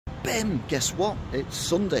Bim! Guess what? It's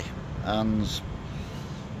Sunday, and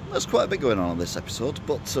there's quite a bit going on this episode,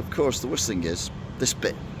 but of course the worst thing is this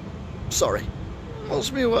bit. Sorry.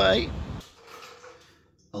 What's me away?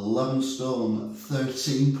 11 stone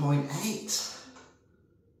 13.8.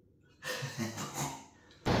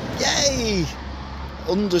 Yay!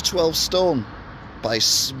 Under 12 stone by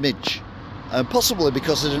smidge. Possibly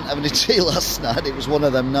because I didn't have any tea last night. It was one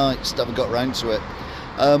of them nights, never got round to it.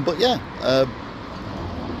 But yeah,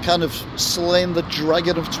 kind of slain the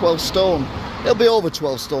dragon of 12 stone. It'll be over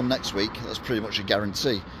 12 stone next week, that's pretty much a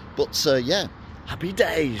guarantee. But yeah, happy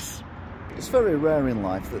days. It's very rare in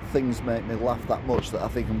life that things make me laugh that much that I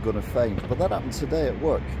think I'm going to faint. But that happened today at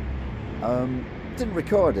work. Didn't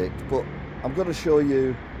record it, but I'm going to show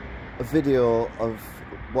you a video of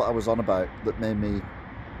what I was on about that made me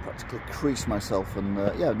practically crease myself and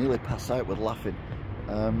yeah, nearly pass out with laughing.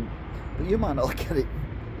 But you might not get it.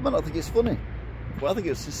 You might not think it's funny. Well, I think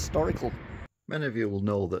it's historical. Many of you will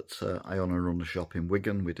know that I own and run a shop in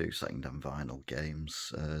Wigan. We do second-hand vinyl,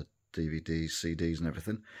 games, DVDs, CDs and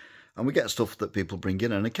everything. And we get stuff that people bring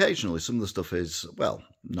in, and occasionally some of the stuff is, well,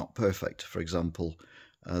 not perfect. For example,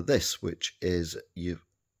 this, which is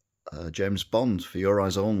James Bond, For Your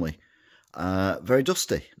Eyes Only. Very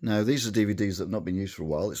dusty. Now, these are DVDs that have not been used for a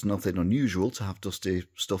while. It's nothing unusual to have dusty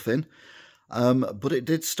stuff in. But it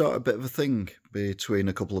did start a bit of a thing between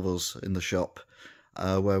a couple of us in the shop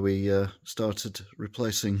where we started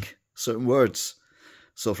replacing certain words.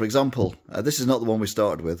 So, for example, this is not the one we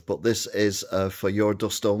started with, but this is For Your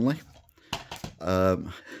Dust Only.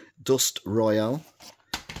 Dust Royale.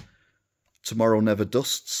 Tomorrow Never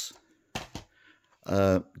Dusts.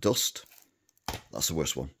 Dust. That's the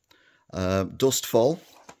worst one. Dust Fall.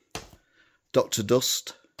 Dr.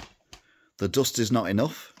 Dust. The Dust Is Not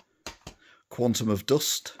Enough. Quantum of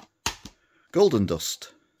Dust. Golden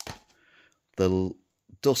Dust. The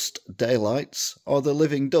Dust Daylights, or The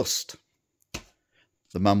Living Dust.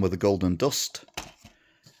 The Man with the Golden Dust.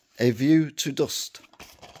 A View to Dust.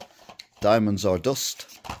 Diamonds Are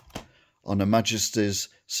Dust. On Her Majesty's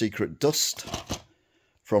Secret Dust.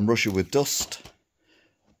 From Russia with Dust.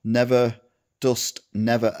 Never Dust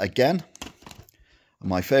Never Again. And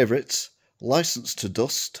my favourites, License to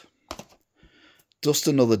Dust. Dust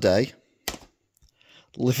Another Day.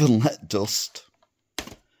 Live and Let Dust.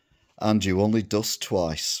 And You Only Dust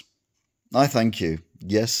Twice. I thank you.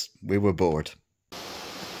 Yes, we were bored.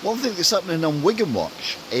 One thing that's happening on Wigan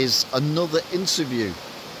Watch is another interview.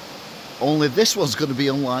 Only this one's going to be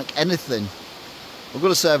unlike anything I'm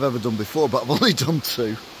going to say I've ever done before, but I've only done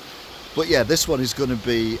 2. But yeah, this one is going to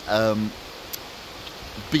be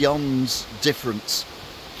beyond different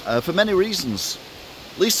for many reasons.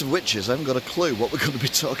 Least of which is I haven't got a clue what we're going to be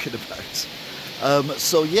talking about.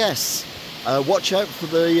 So yes, watch out for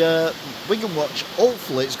the Wigan Watch.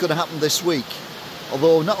 Hopefully it's going to happen this week.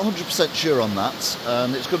 Although not 100% sure on that,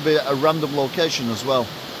 and it's going to be at a random location as well.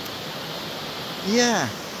 Yeah,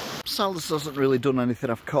 Silas hasn't really done anything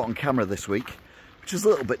I've caught on camera this week, which is a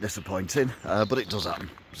little bit disappointing, but it does happen.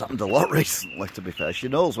 It's happened a lot recently, to be fair. She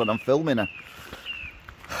knows when I'm filming her.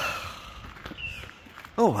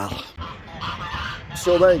 Oh well.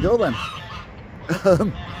 So there you go then.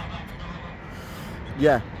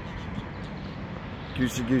 Yeah.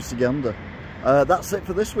 Goosey goosey gander. That's it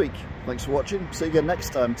for this week. Thanks for watching. See you again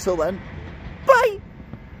next time. Till then, bye!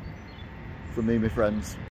 From me, my friends.